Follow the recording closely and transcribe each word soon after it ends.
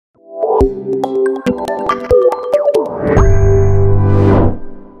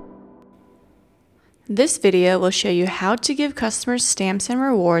This video will show you how to give customers stamps and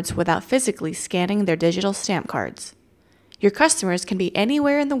rewards without physically scanning their digital stamp cards. Your customers can be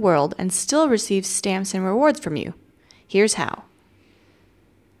anywhere in the world and still receive stamps and rewards from you. Here's how.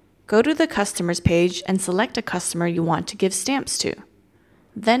 Go to the Customers page and select a customer you want to give stamps to.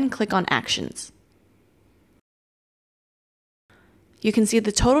 Then click on Actions. You can see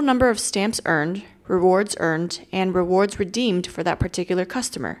the total number of stamps earned, and rewards redeemed for that particular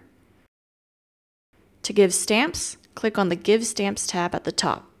customer. To give stamps, click on the Give Stamps tab at the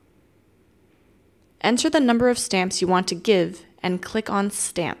top. Enter the number of stamps you want to give and click on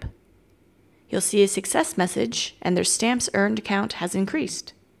Stamp. You'll see a success message and their stamps earned count has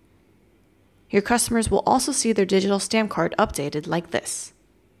increased. Your customers will also see their digital stamp card updated like this.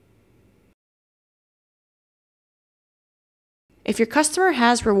 If your customer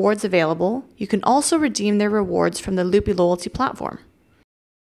has rewards available, you can also redeem their rewards from the Loopy Loyalty platform.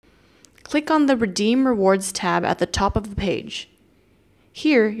 Click on the Redeem Rewards tab at the top of the page.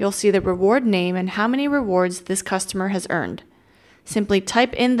 Here, you'll see the reward name and how many rewards this customer has earned. Simply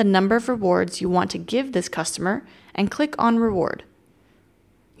type in the number of rewards you want to give this customer and click on Reward.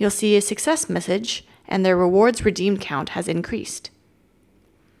 You'll see a success message and their rewards redeemed count has increased.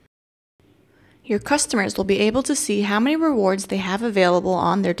 Your customers will be able to see how many rewards they have available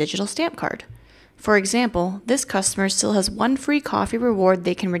on their digital stamp card. For example, this customer still has one free coffee reward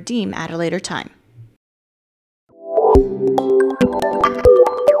they can redeem at a later time.